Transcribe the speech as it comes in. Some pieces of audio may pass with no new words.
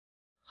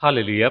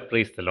Hallelujah,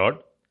 praise the Lord.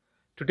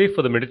 Today,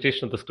 for the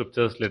meditation of the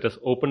scriptures, let us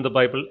open the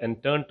Bible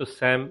and turn to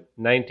Psalm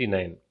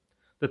 99.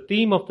 The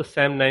theme of the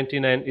Psalm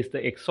 99 is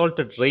the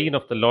exalted reign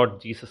of the Lord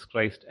Jesus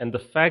Christ and the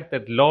fact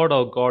that Lord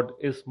our God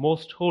is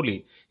most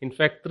holy. In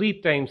fact,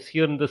 three times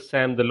here in this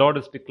psalm, the Lord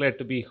is declared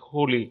to be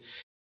holy,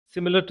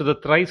 similar to the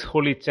thrice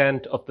holy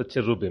chant of the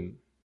cherubim.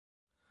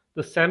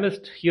 The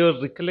psalmist here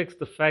recollects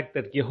the fact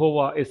that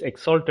Jehovah is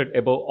exalted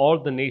above all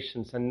the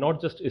nations and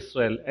not just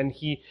Israel, and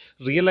he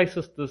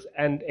realizes this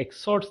and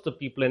exhorts the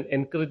people and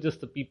encourages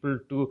the people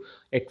to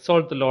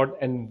exalt the Lord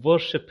and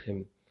worship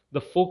him.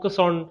 The focus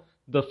on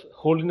the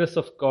holiness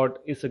of God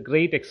is a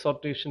great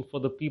exhortation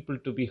for the people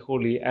to be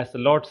holy, as the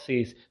Lord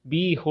says, "Be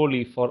ye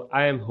holy, for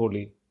I am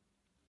holy."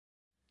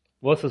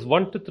 Verses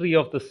 1 to 3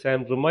 of the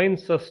psalm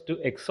reminds us to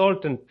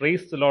exalt and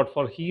praise the Lord,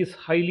 for he is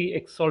highly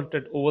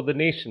exalted over the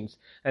nations.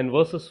 And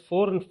verses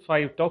 4 and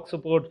 5 talks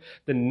about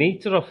the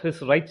nature of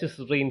his righteous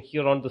reign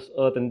here on this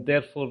earth, and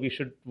therefore we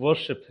should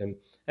worship him.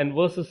 And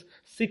verses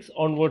 6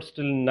 onwards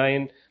till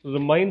 9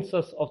 reminds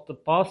us of the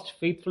past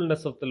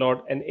faithfulness of the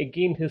Lord and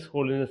again his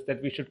holiness,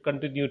 that we should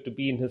continue to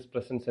be in his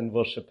presence and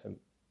worship him.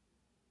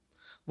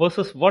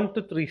 Verses 1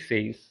 to 3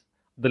 says,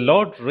 "The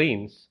Lord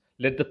reigns,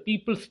 let the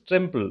peoples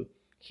tremble.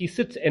 He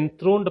sits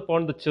enthroned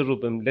upon the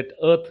cherubim, let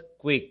earth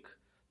quake.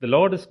 The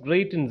Lord is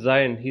great in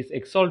Zion, he is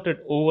exalted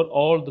over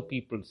all the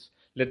peoples.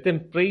 Let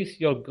them praise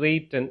your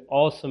great and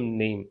awesome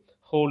name.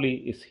 Holy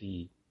is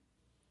he."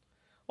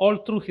 All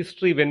through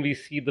history, when we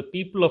see, the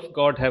people of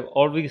God have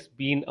always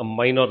been a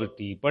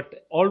minority,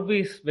 but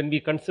always when we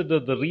consider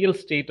the real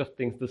state of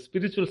things, the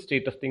spiritual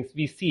state of things,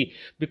 we see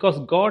because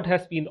God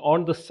has been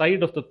on the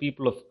side of the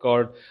people of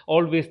God,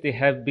 always they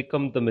have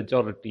become the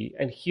majority.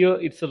 And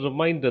here it's a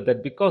reminder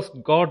that because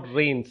God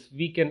reigns,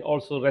 we can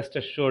also rest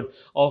assured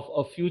of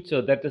a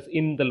future that is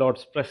in the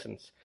Lord's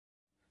presence.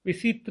 We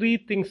see three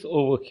things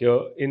over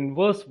here. In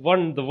verse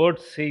 1, the word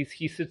says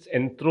he sits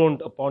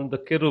enthroned upon the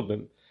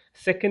cherubim.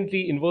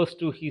 Secondly, in verse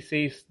 2, he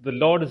says the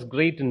Lord is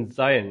great in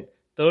Zion.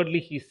 Thirdly,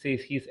 he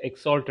says he is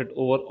exalted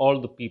over all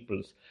the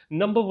peoples.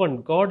 Number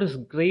one, God is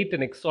great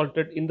and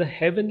exalted in the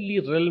heavenly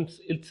realms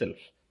itself.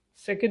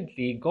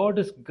 Secondly, God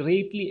is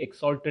greatly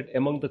exalted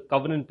among the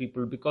covenant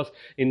people, because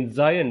in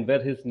Zion,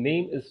 where his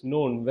name is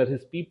known, where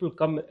his people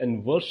come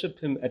and worship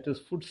him at his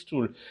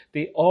footstool,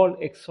 they all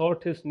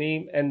exalt his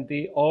name and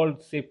they all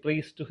say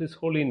praise to his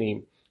holy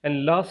name.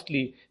 And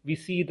lastly, we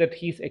see that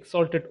he is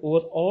exalted over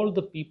all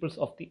the peoples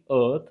of the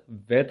earth.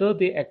 Whether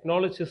they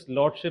acknowledge his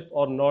lordship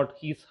or not,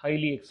 he is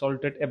highly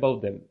exalted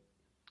above them.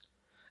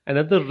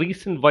 Another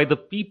reason why the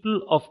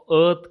people of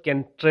earth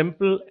can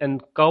tremble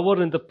and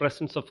cower in the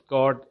presence of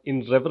God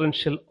in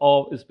reverential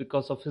awe is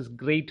because of his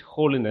great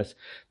holiness.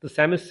 The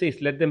psalmist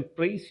says, "Let them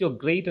praise your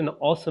great and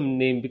awesome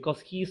name,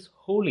 because he is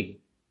holy."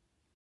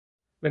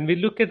 When we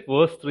look at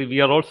verse 3, we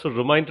are also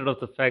reminded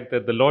of the fact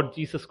that the Lord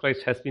Jesus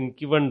Christ has been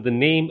given the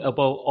name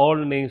above all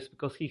names,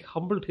 because he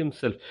humbled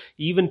himself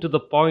even to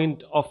the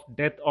point of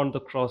death on the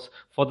cross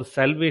for the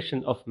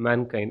salvation of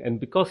mankind.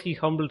 And because he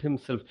humbled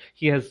himself,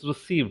 he has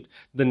received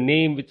the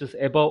name which is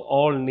above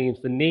all names,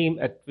 the name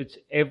at which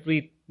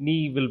every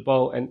knee will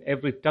bow and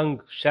every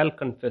tongue shall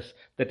confess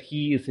that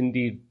he is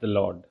indeed the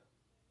Lord.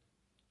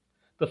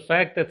 The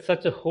fact that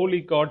such a holy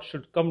God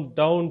should come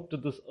down to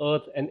this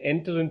earth and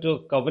enter into a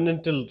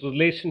covenantal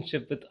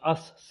relationship with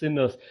us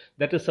sinners,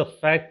 that is a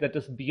fact that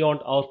is beyond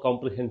our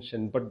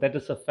comprehension, but that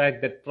is a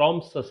fact that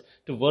prompts us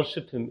to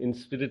worship him in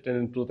spirit and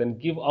in truth and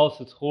give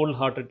ourselves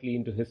wholeheartedly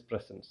into his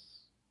presence.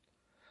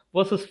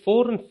 Verses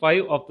 4 and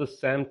 5 of this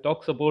psalm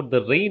talks about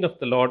the reign of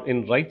the Lord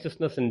in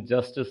righteousness and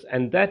justice,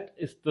 and that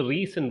is the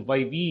reason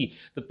why we,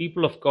 the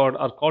people of God,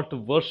 are called to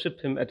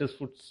worship him at his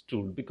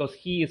footstool, because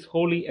he is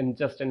holy and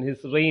just and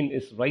his reign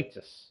is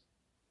righteous.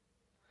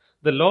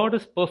 The Lord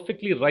is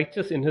perfectly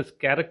righteous in his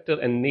character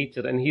and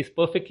nature, and he is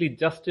perfectly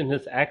just in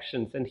his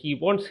actions, and he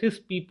wants his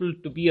people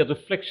to be a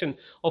reflection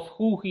of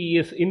who he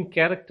is in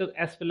character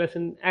as well as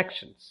in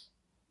actions.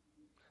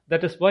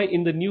 That is why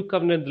in the new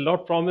covenant, the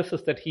Lord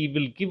promises that he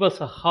will give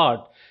us a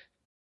heart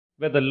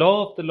where the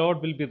law of the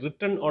Lord will be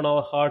written on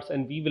our hearts,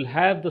 and we will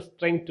have the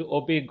strength to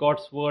obey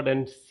God's word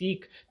and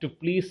seek to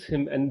please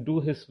him and do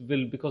his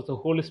will, because the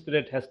Holy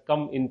Spirit has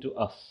come into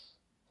us.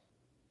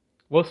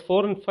 Verse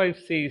 4 and 5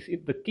 says,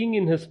 "The king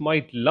in his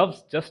might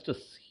loves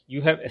justice.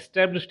 You have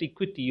established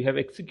equity. You have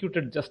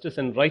executed justice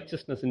and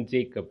righteousness in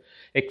Jacob.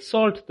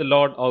 Exalt the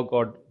Lord our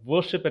God.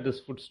 Worship at his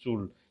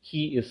footstool.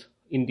 He is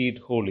indeed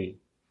holy."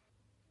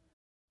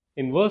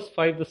 In verse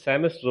 5, the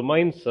psalmist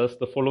reminds us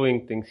the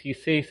following things. He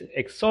says,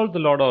 "Exalt the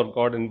Lord our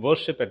God and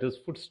worship at his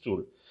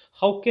footstool."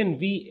 How can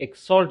we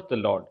exalt the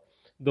Lord?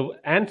 The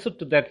answer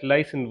to that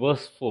lies in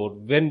verse 4.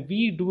 When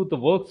we do the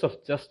works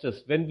of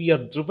justice, when we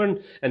are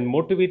driven and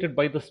motivated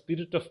by the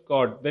Spirit of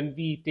God, when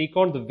we take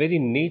on the very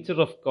nature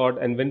of God,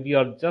 and when we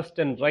are just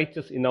and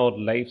righteous in our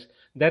lives,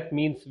 that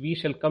means we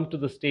shall come to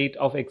the state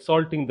of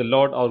exalting the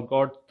Lord our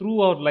God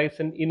through our lives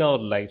and in our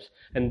lives.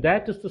 And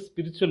that is the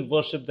spiritual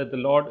worship that the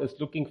Lord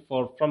is looking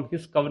for from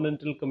his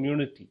covenantal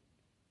community.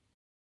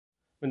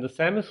 When the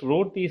psalmist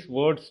wrote these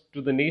words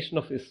to the nation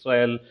of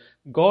Israel,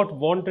 God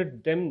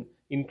wanted them,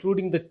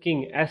 including the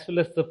king as well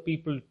as the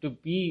people, to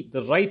be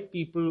the right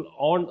people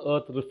on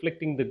earth,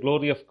 reflecting the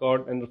glory of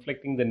God and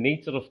reflecting the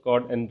nature of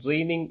God and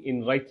reigning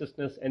in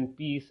righteousness and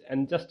peace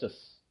and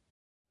justice.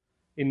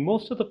 In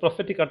most of the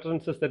prophetic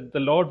utterances that the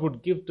Lord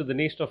would give to the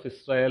nation of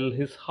Israel,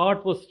 his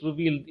heart was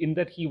revealed in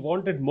that he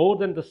wanted more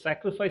than the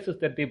sacrifices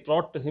that they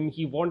brought to him.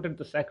 He wanted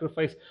the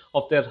sacrifice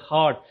of their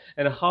heart,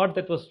 and a heart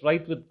that was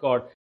right with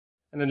God,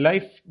 and a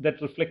life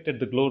that reflected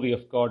the glory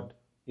of God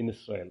in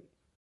Israel.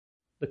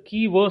 The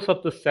key verse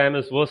of the psalm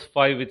is verse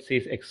 5, which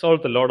says,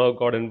 "Exalt the Lord our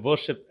God and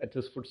worship at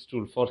his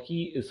footstool, for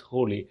he is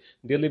holy."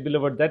 Dearly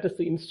beloved, that is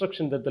the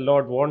instruction that the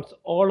Lord wants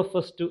all of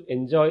us to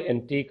enjoy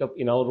and take up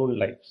in our own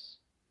lives.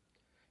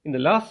 In the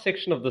last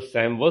section of the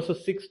psalm,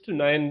 verses 6 to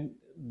 9,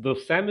 the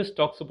psalmist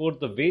talks about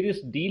the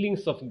various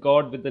dealings of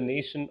God with the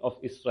nation of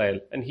Israel.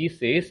 And he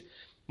says,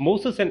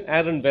 Moses and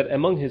Aaron were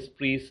among his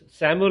priests.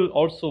 Samuel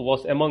also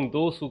was among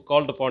those who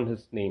called upon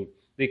his name.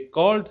 They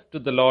called to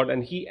the Lord,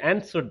 and he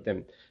answered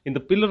them. In the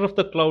pillar of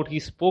the cloud, he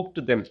spoke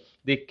to them.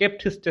 They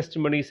kept his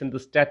testimonies and the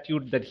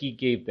statute that he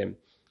gave them.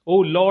 O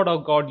Lord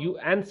our God, you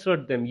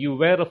answered them. You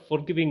were a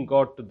forgiving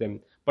God to them,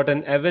 but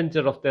an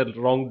avenger of their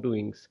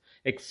wrongdoings.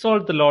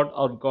 Exalt the Lord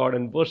our God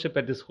and worship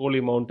at his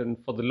holy mountain,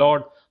 for the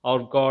Lord our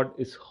God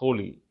is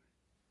holy.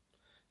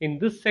 In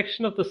this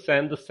section of the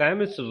psalm, the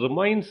psalmist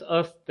reminds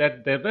us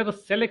that there were a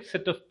select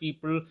set of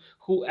people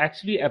who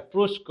actually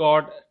approached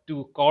God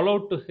to call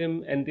out to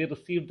him, and they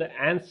received the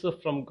answer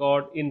from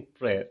God in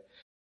prayer.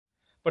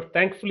 But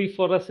thankfully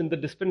for us, in the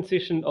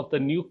dispensation of the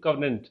new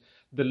covenant,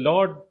 the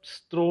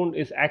Lord's throne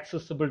is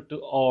accessible to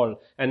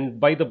all. And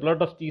by the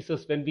blood of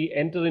Jesus, when we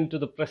enter into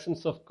the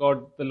presence of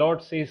God, the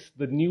Lord says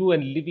the new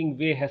and living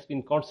way has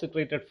been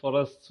consecrated for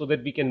us, so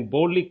that we can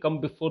boldly come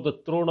before the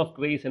throne of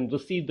grace and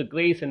receive the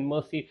grace and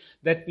mercy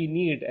that we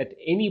need at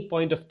any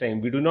point of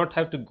time. We do not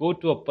have to go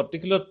to a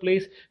particular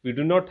place. We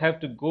do not have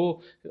to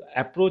go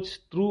approach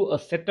through a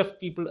set of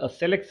people, a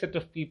select set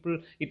of people.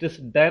 It is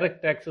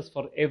direct access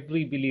for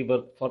every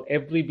believer. For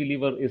every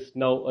believer is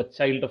now a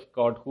child of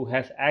God who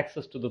has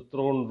access to the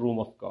throne room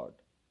of God.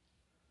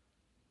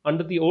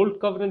 Under the old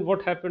covenant,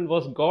 what happened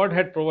was God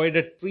had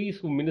provided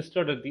priests who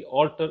ministered at the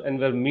altar and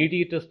were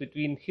mediators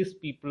between his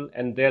people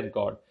and their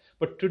God.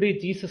 But today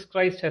Jesus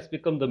Christ has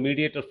become the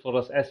mediator for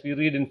us, as we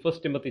read in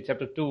 1 Timothy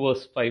chapter 2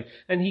 verse 5,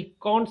 and he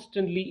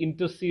constantly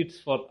intercedes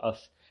for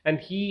us. And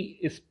he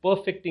is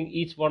perfecting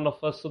each one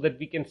of us so that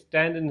we can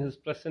stand in his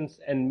presence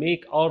and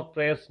make our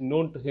prayers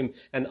known to him,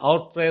 and our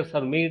prayers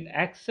are made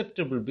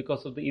acceptable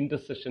because of the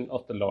intercession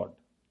of the Lord.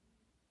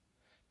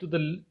 To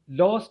the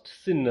lost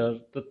sinner,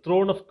 the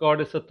throne of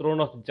God is a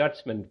throne of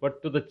judgment,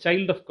 but to the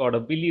child of God, a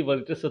believer,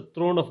 it is a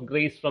throne of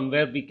grace from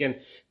where we can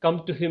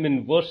come to him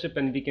in worship,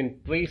 and we can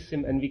praise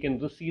him, and we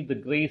can receive the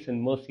grace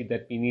and mercy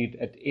that we need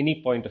at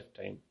any point of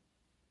time.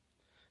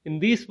 In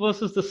these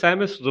verses, the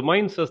psalmist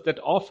reminds us that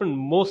often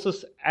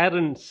Moses,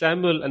 Aaron,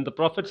 Samuel, and the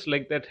prophets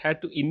like that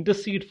had to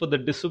intercede for the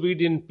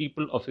disobedient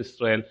people of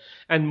Israel,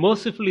 and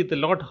mercifully the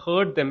Lord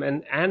heard them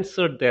and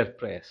answered their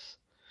prayers.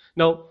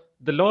 Now,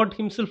 the Lord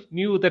himself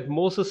knew that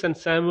Moses and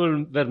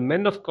Samuel were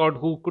men of God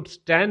who could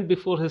stand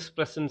before his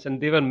presence,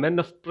 and they were men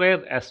of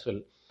prayer as well.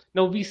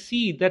 Now we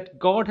see that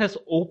God has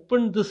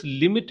opened this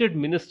limited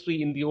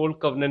ministry in the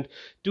Old Covenant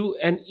to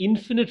an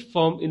infinite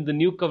form in the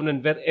New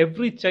Covenant, where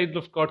every child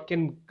of God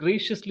can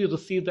graciously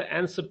receive the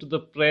answer to the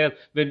prayer.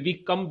 When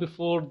we come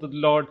before the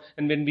Lord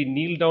and when we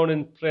kneel down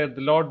in prayer,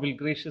 the Lord will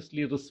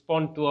graciously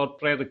respond to our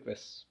prayer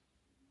requests.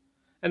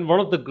 And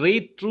one of the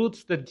great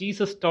truths that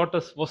Jesus taught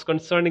us was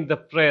concerning the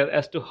prayer,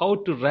 as to how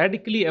to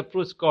radically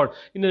approach God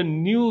in a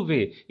new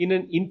way, in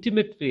an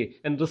intimate way,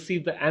 and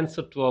receive the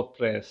answer to our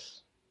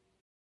prayers.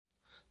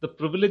 The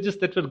privileges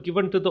that were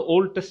given to the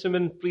Old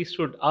Testament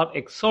priesthood are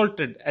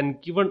exalted and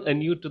given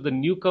anew to the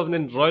New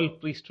Covenant royal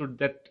priesthood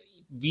that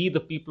we, the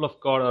people of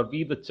God, or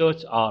we, the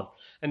church, are.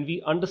 And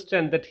we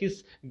understand that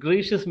his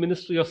gracious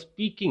ministry of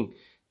speaking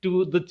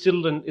to the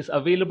children is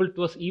available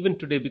to us even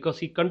today, because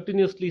he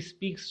continuously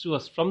speaks to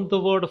us from the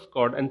Word of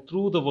God and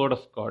through the Word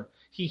of God.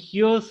 He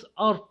hears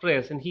our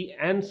prayers and he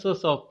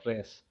answers our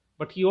prayers.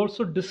 But he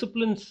also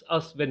disciplines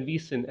us when we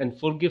sin and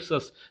forgives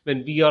us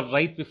when we are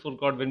right before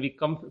God, when we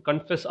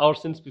confess our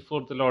sins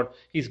before the Lord.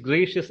 He is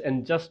gracious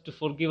and just to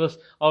forgive us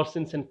our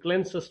sins and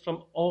cleanse us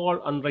from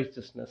all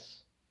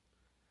unrighteousness.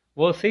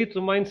 Verse 8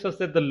 reminds us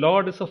that the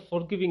Lord is a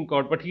forgiving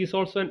God, but he is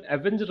also an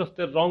avenger of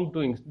their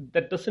wrongdoings.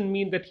 That doesn't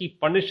mean that he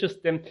punishes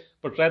them,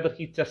 but rather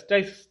he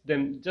chastises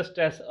them just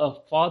as a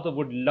father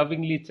would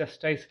lovingly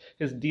chastise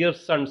his dear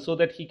son, so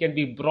that he can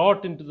be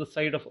brought into the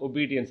side of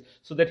obedience,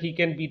 so that he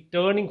can be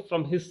turning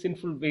from his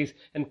sinful ways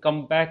and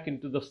come back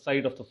into the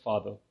side of the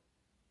Father.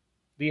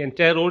 The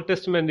entire Old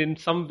Testament in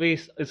some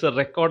ways is a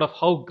record of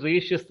how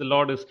gracious the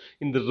Lord is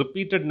in the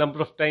repeated number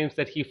of times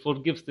that he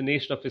forgives the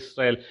nation of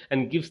Israel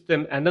and gives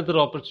them another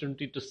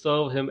opportunity to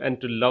serve him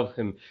and to love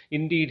him.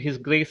 Indeed, his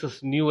grace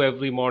is new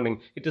every morning.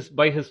 It is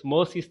by his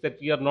mercies that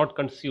we are not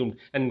consumed,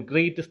 and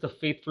great is the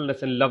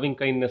faithfulness and loving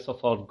kindness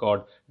of our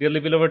God. Dearly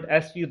beloved,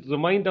 as we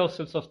remind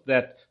ourselves of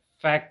that,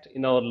 fact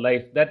in our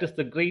life. That is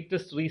the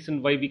greatest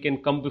reason why we can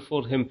come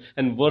before Him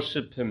and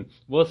worship Him.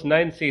 Verse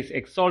 9 says,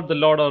 "Exalt the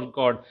Lord our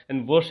God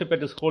and worship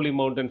at His holy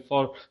mountain,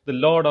 for the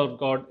Lord our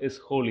God is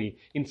holy."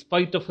 In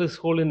spite of His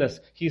holiness,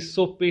 He is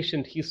so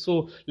patient, He is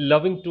so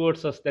loving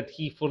towards us that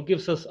He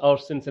forgives us our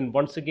sins and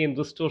once again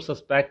restores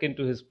us back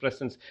into His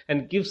presence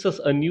and gives us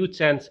a new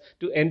chance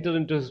to enter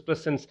into His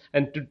presence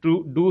and to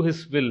do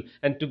His will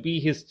and to be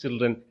His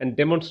children and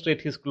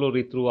demonstrate His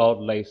glory through our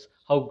lives.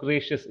 How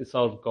gracious is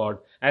our God.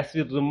 As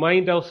we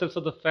remind ourselves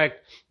of the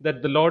fact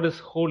that the Lord is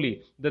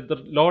holy, that the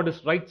Lord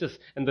is righteous,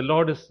 and the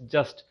Lord is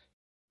just,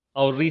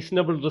 our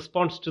reasonable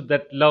response to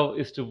that love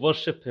is to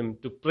worship Him,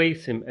 to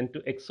praise Him, and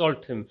to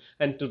exalt Him,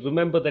 and to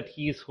remember that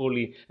He is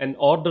holy, and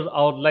order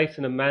our lives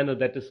in a manner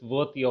that is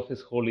worthy of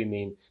His holy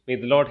name. May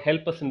the Lord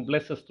help us and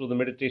bless us through the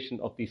meditation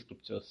of these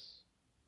scriptures.